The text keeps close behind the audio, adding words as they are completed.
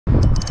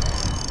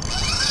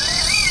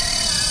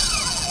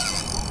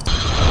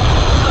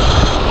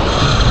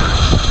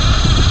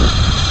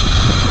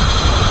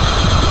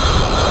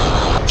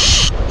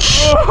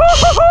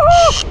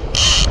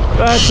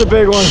that's a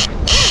big one.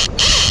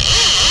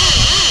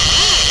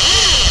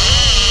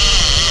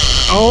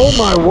 Oh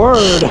my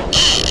word.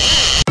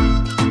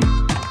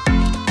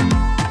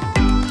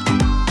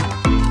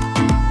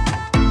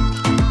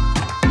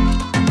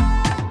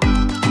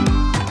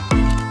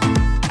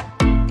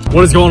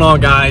 What is going on,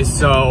 guys?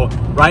 So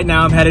right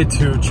now I'm headed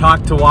to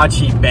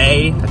Choctawhatchee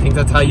Bay, I think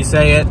that's how you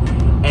say it,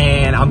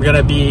 and I'm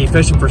gonna be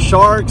fishing for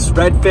sharks,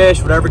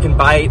 redfish, whatever can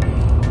bite.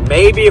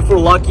 Maybe if we're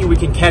lucky we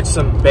can catch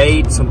some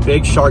bait, some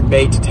big shark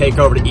bait to take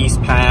over to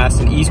East Pass,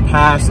 and East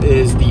Pass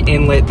is the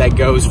inlet that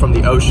goes from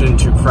the ocean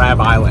to Crab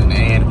Island,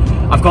 and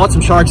I've caught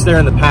some sharks there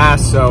in the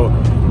past, so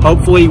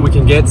hopefully we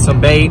can get some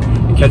bait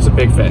and catch some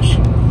big fish.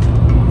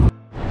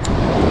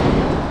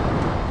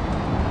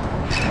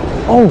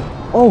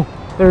 Oh,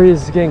 there he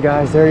is again,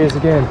 guys. There he is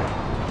again.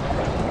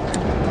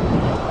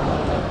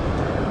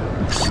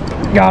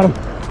 Got him.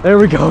 There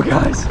we go,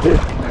 guys.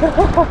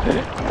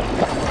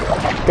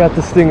 Got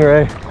the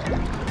stingray.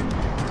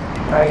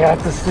 I got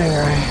the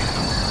stingray.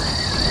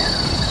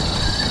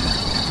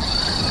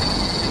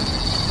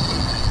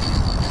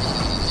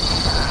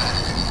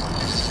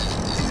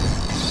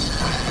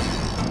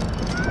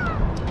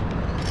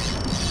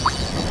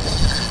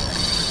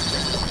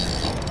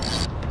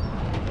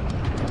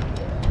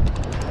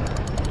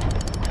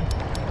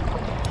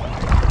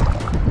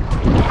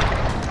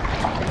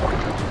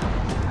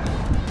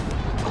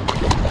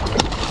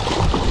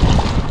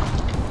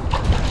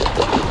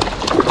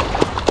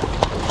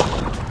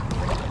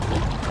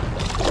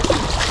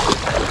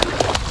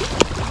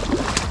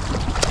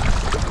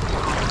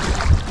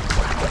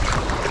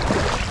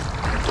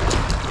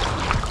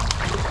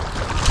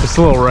 Just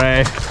a little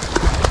ray.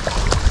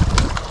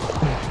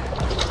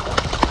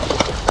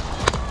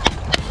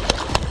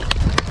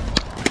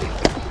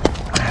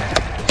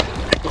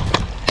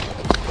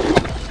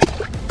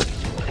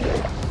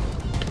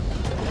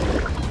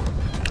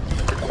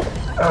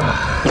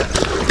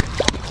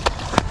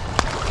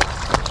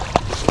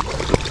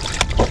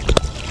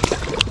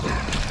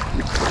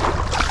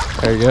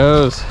 There he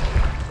goes.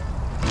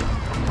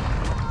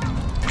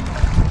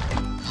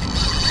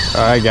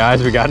 All right,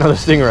 guys, we got another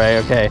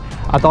stingray. Okay,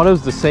 I thought it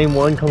was the same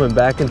one coming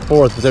back and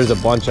forth, but there's a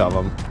bunch of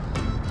them.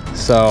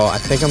 So I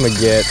think I'm gonna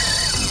get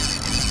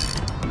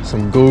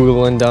some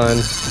Googling done,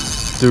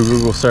 do a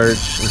Google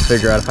search, and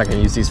figure out if I can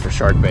use these for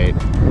shark bait.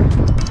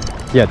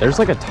 Yeah, there's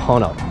like a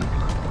ton of them.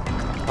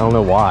 I don't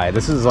know why.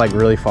 This is like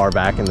really far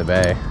back in the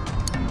bay,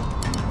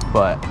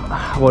 but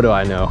what do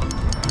I know?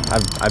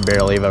 I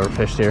barely have ever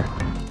fished here.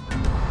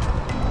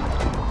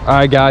 All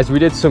right, guys, we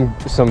did some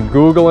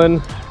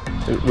Googling.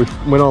 We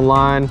went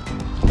online,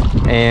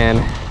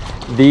 and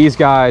these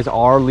guys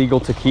are legal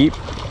to keep,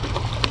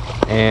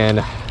 and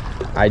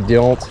I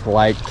don't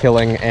like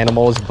killing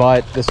animals,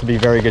 but this would be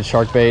very good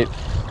shark bait.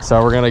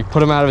 So we're gonna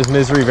put him out of his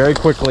misery very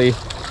quickly,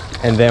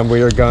 and then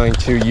we are going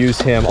to use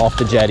him off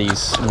the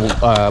jetties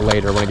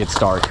later when it gets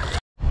dark.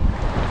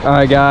 All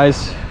right,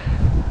 guys,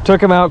 took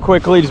him out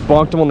quickly, just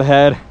bonked him on the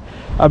head.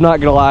 I'm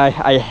not gonna lie,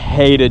 I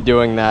hated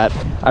doing that.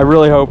 I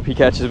really hope he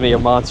catches me a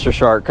monster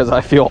shark because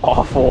I feel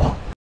awful.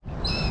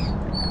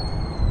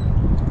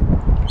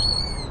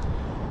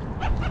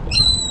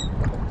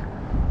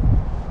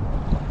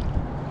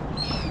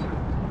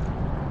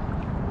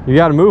 You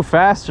gotta move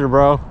faster,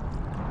 bro.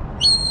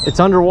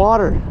 It's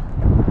underwater.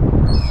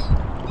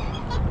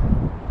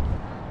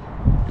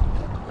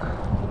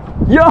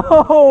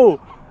 Yo!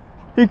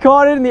 He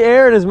caught it in the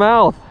air in his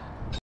mouth.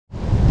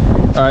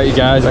 All right, you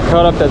guys, I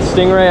cut up that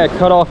stingray. I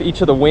cut off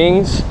each of the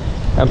wings.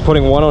 I'm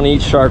putting one on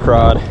each shark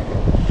rod.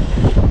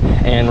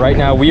 And right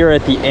now we are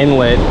at the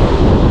inlet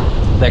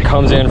that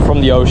comes in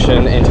from the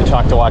ocean into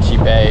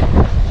Choctawhatchee Bay.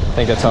 I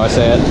think that's how I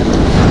say it.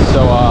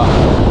 So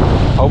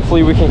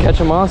hopefully we can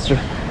catch a monster.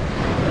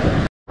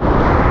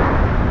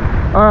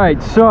 All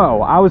right,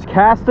 so I was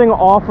casting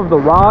off of the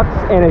rocks,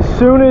 and as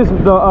soon as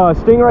the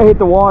stingray hit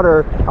the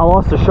water, I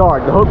lost a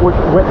shark. The hook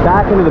went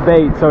back into the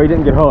bait, so he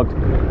didn't get hooked.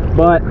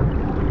 But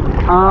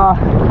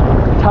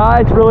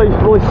tide's really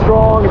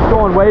strong. It's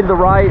going way to the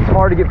right. It's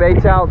hard to get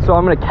baits out, so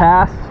I'm gonna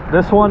cast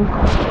this one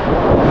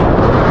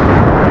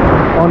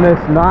on this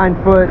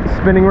 9-foot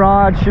spinning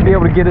rod. Should be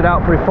able to get it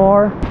out pretty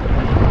far.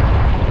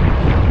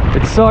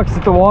 It sucks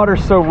that the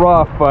water's so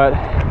rough, but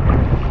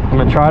I'm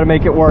gonna try to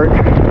make it work.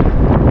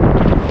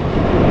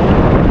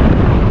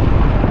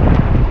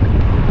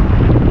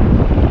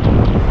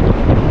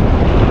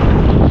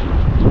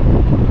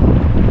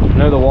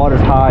 I know the water's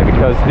high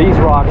because these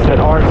rocks that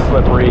aren't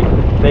slippery,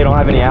 they don't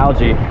have any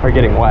algae, are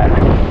getting wet.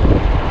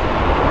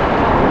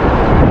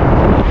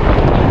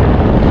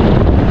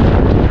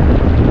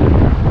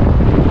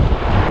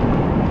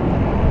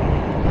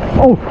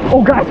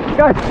 Oh, guys,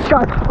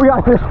 we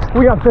got a fish.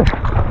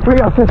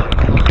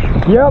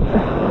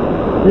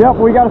 Yep,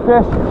 we got a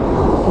fish.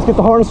 Let's get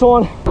the harness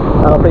on.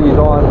 I don't think he's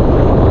on.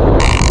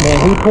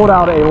 Man, he pulled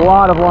out a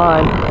lot of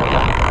line.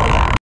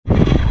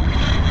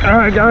 All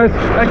right, guys,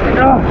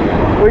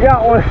 we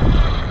got one.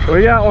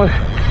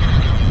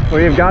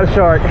 We have got a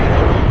shark.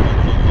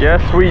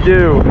 Yes, we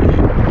do.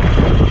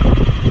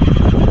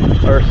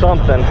 Or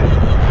something.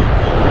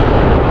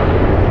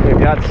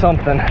 got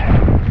something.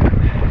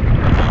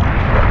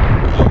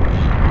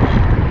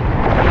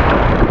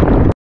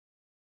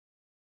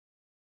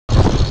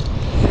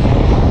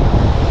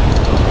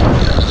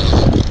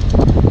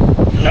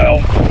 No,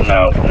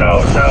 no,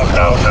 no, no,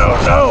 no,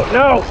 no,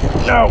 no,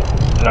 no,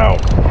 no, no,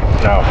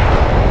 no,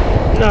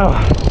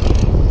 no.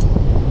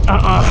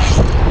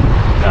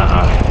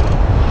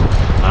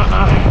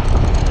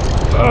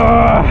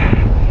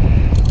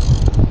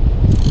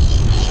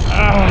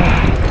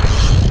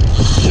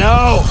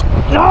 No,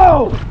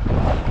 no.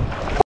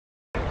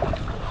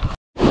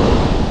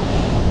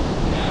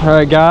 All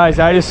right, guys,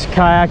 I just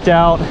kayaked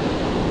out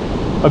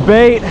a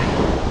bait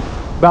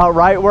about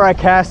right where I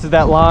casted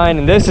that line,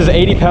 and this is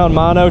 80-pound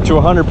mono to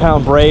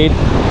 100-pound braid.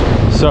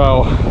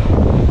 So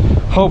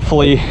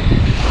hopefully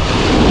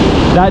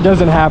that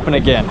doesn't happen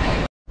again.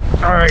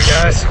 All right,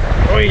 guys,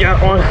 we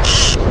got one.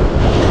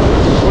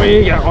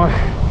 We got one.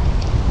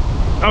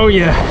 Oh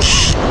yeah.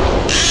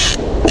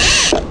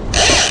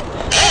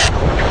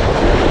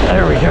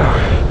 There we go.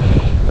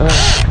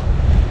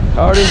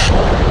 Already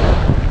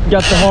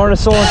got the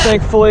harness on,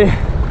 thankfully.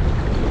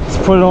 Let's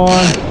put it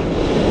on.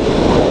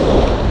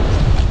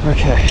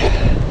 Okay.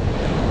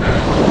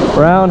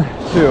 Round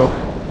 2.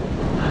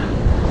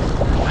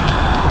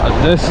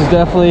 This is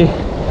definitely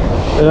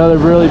another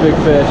really big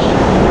fish.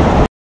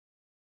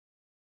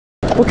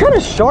 What kind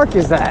of shark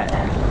is that?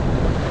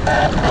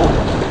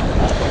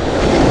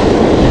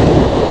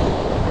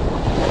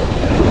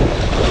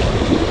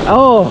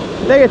 Oh,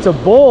 I think it's a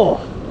bull.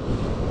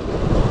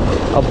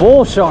 A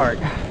bull shark.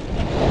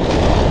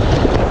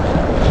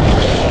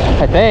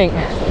 I think.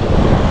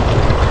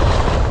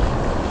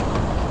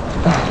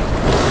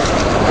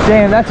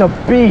 Damn, that's a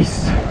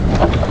beast.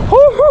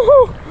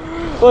 Woo-hoo-hoo.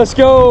 Let's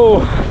go.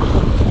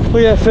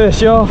 Look at that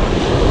fish, y'all.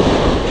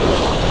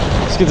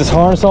 Let's get this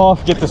harness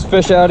off, get this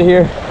fish out of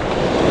here.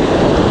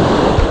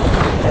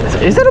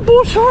 Is that a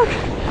bull shark?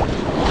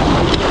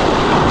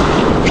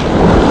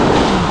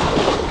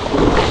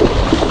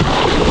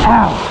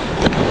 Ow.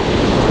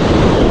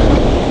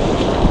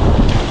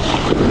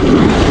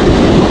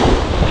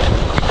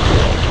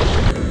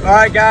 All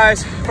right,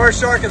 guys, first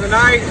shark of the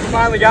night.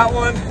 Finally got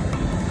one,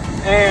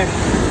 and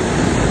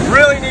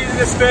really needed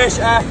this fish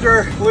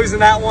after losing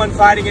that one,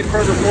 fighting it for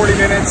over 40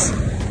 minutes.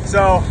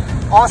 So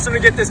awesome to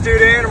get this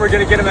dude in, and we're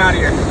gonna get him out of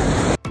here.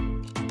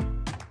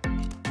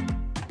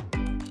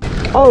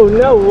 Oh,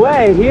 no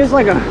way. He has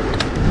like a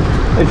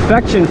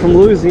infection from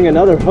losing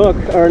another hook,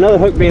 or another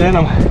hook being in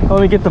him.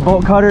 Let me get the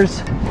bolt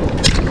cutters.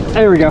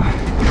 There we go.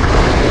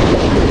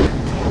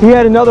 He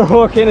had another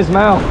hook in his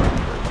mouth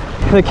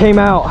that came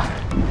out.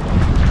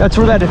 That's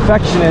where that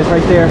infection is,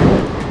 right there.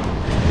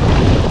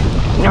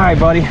 All right,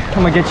 buddy,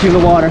 I'm gonna get you in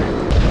the water.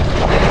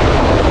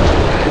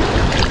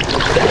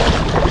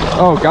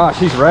 Oh gosh,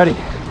 he's ready.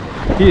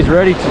 He's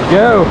ready to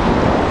go.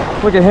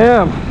 Look at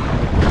him.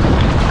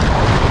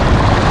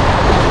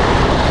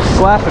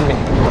 Slapping me.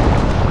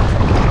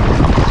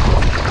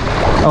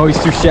 Oh,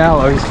 he's too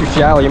shallow. He's too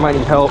shallow. You might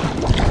need help.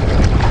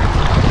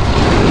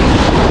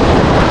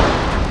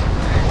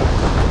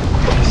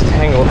 He's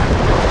tangled.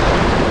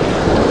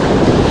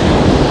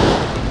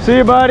 See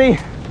you, buddy.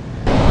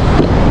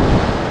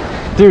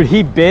 Dude,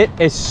 he bit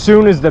as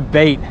soon as the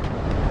bait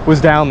was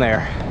down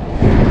there.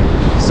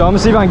 So I'm gonna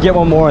see if I can get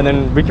one more, and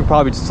then we can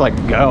probably just like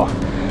go.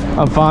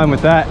 I'm fine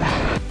with that.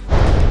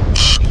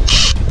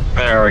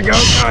 There we go,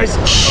 guys.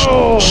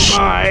 Oh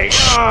my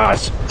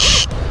gosh.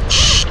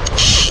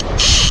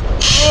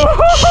 Oh,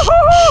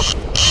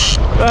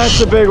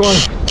 that's a big one.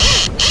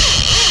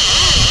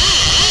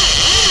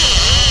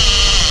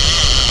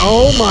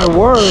 Oh my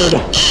word.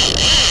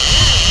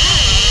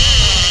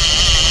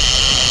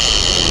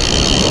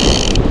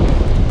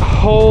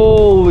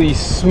 Holy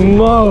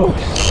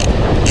smokes.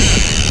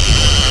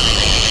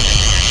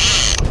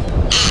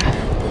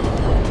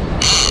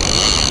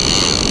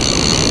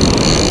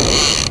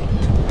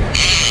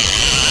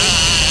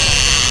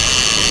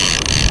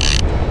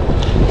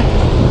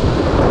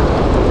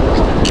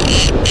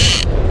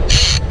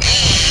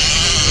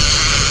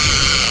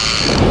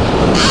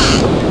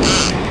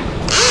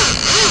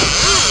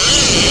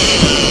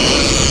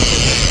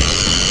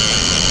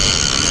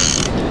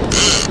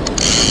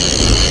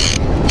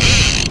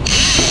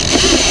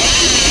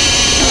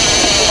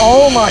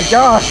 Oh my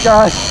gosh,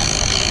 guys,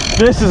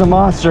 this is a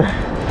monster.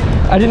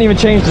 I didn't even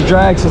change the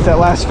drag since that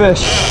last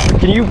fish.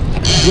 Can you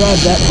grab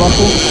that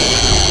buckle?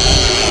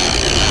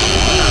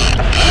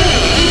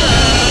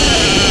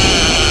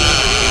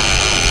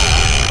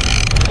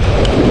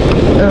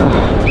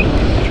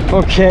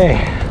 Ugh. Okay,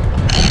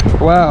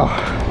 wow.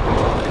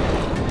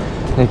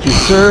 Thank you,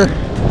 sir.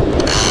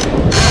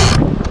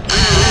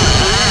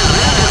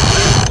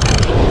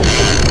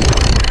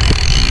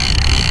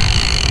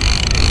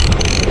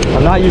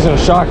 I'm not using a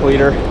shock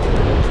leader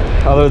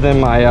other than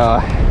my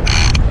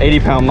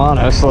 80-pound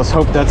mono, so let's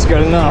hope that's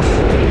good enough.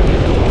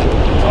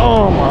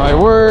 Oh my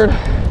word.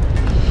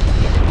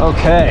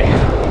 Okay,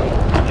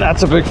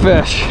 that's a big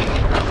fish.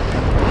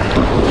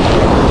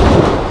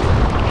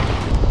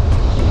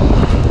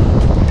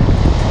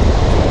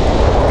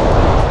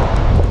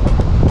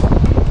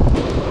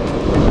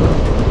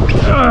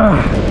 Get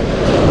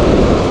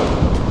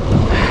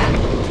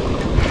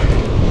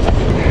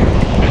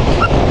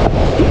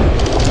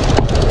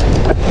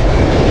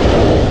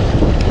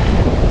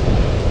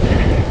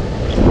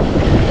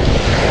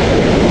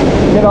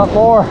up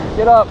more.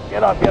 Get up,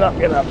 get up, get up,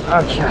 get up.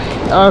 Okay.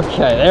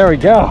 Okay, there we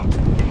go.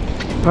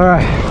 All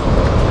right.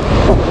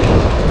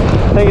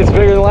 I think it's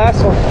bigger than the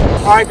last one.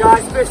 All right,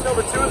 guys, fish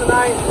number 2 of the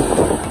night.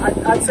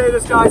 I'd say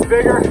this guy's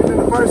bigger than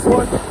the first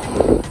one.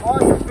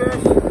 Awesome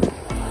fish.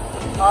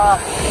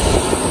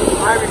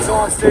 I'm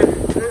exhausted.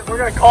 We're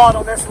gonna call it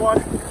on this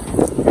one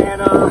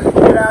and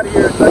get out of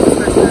here and let the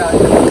fish get out of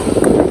here.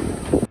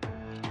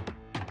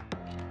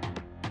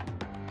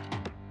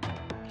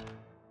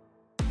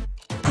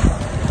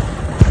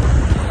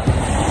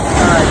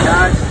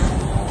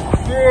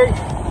 Big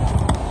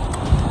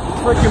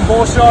freaking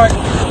bull shark.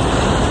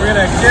 We're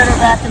gonna get her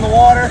back in the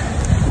water,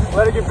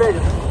 let it get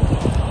bigger.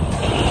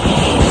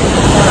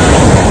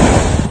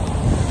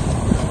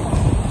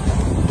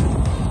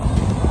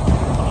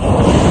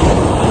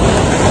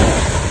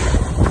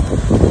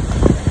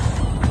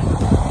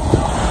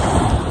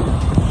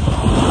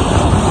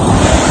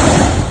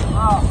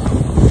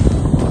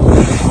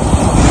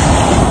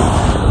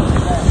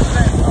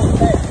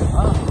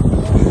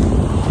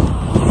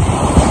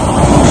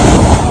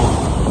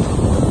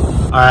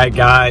 All right,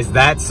 guys,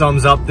 that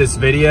sums up this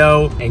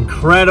video.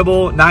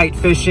 Incredible night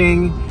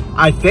fishing.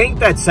 I think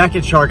that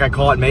second shark I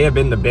caught may have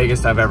been the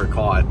biggest I've ever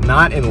caught.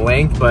 Not in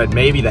length, but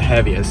maybe the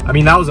heaviest. I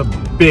mean, that was a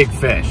big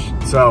fish.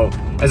 So,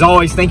 as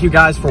always, thank you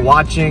guys for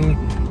watching,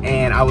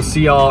 and I will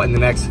see y'all in the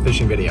next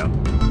fishing video.